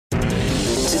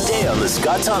Today on The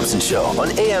Scott Thompson Show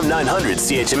on AM 900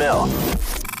 CHML.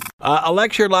 A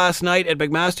lecture last night at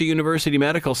McMaster University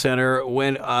Medical Center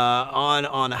went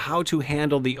on how to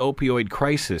handle the opioid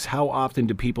crisis. How often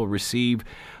do people receive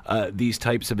these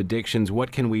types of addictions?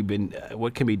 What can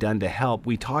be done to help?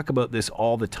 We talk about this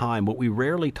all the time. What we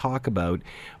rarely talk about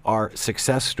are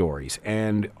success stories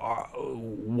and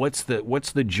what's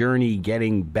the journey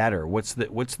getting better? What's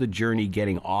the journey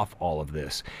getting off all of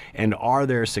this? And are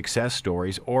there success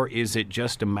stories, or is it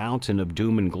just a mountain of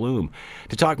doom and gloom?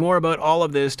 To talk more about all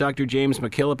of this, Dr. James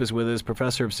McKillop is with us,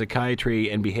 professor of psychiatry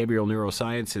and behavioral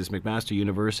neurosciences, McMaster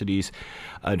University's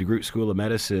DeGroote School of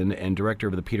Medicine, and director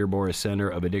of the Peter Boris Center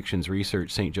of Addictions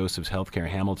Research, St. Joseph's Healthcare,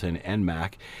 Hamilton, and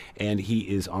Mac. And he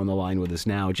is on the line with us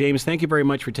now. James, thank you very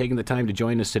much for taking the time to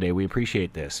join us today. We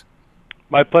appreciate this.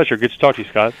 My pleasure. Good to talk to you,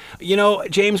 Scott. You know,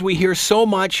 James, we hear so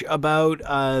much about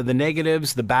the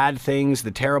negatives, the bad things,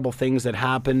 the terrible things that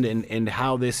happened, and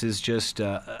how this is just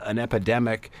an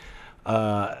epidemic.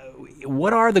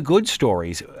 What are the good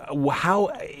stories?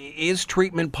 How is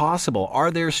treatment possible?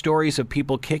 Are there stories of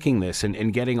people kicking this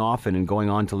and getting off it and going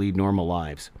on to lead normal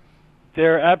lives?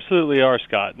 There absolutely are,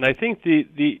 Scott. And I think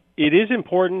it is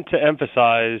important to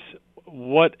emphasize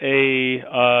what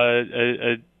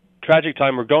a tragic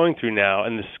time we're going through now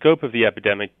and the scope of the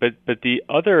epidemic. But the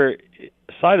other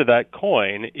side of that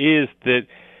coin is that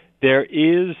there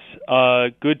is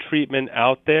good treatment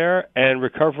out there and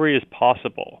recovery is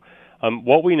possible.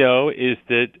 What we know is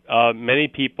that many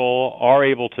people are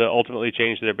able to ultimately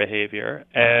change their behavior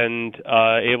and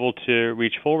able to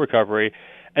reach full recovery.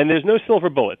 And there's no silver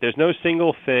bullet. There's no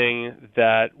single thing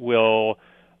that will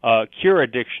cure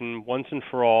addiction once and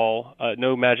for all,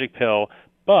 no magic pill.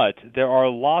 But there are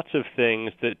lots of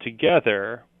things that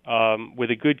together,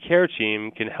 with a good care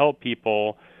team, can help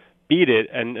people beat it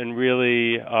and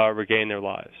really regain their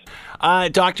lives.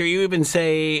 Doctor, you even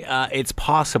say it's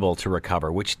possible to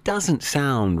recover, which doesn't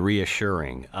sound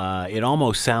reassuring. It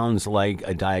almost sounds like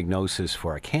a diagnosis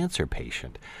for a cancer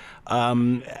patient.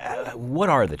 What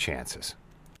are the chances?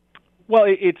 Well,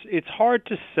 it's hard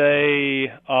to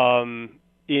say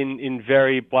in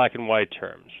very black and white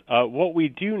terms. What we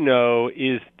do know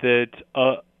is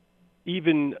that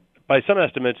even by some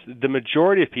estimates, the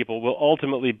majority of people will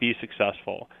ultimately be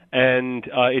successful, and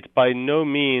it's by no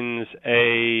means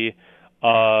a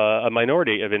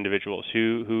minority of individuals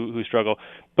who struggle.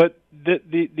 But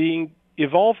the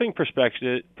evolving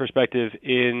perspective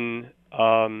in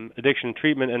addiction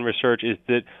treatment and research is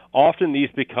that often these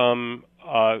become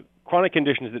chronic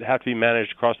conditions that have to be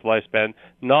managed across the lifespan,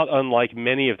 not unlike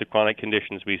many of the chronic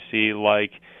conditions we see,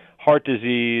 like heart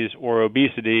disease or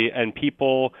obesity, and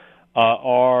people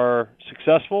are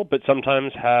successful but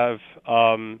sometimes have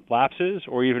lapses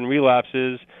or even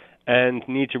relapses and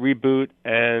need to reboot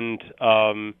and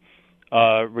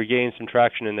regain some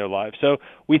traction in their lives. So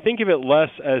we think of it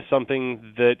less as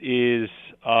something that is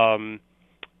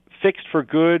fixed for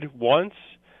good once,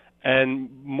 and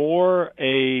more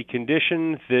a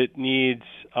condition that needs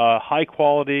high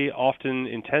quality, often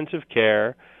intensive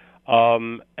care,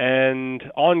 and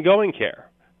ongoing care,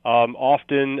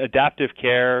 often adaptive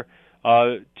care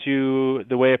to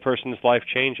the way a person's life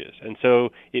changes. And so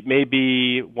it may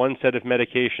be one set of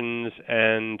medications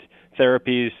and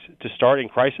therapies to start in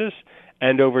crisis,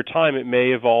 and over time it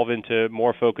may evolve into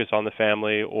more focus on the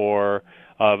family or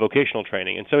vocational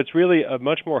training. And so it's really a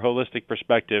much more holistic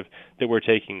perspective that we're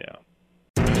taking now.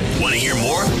 Want to hear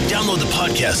more? Download the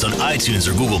podcast on iTunes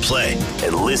or Google Play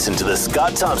and listen to The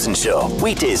Scott Thompson Show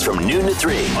weekdays from noon to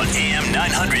 3 on AM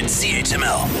 900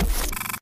 CHML.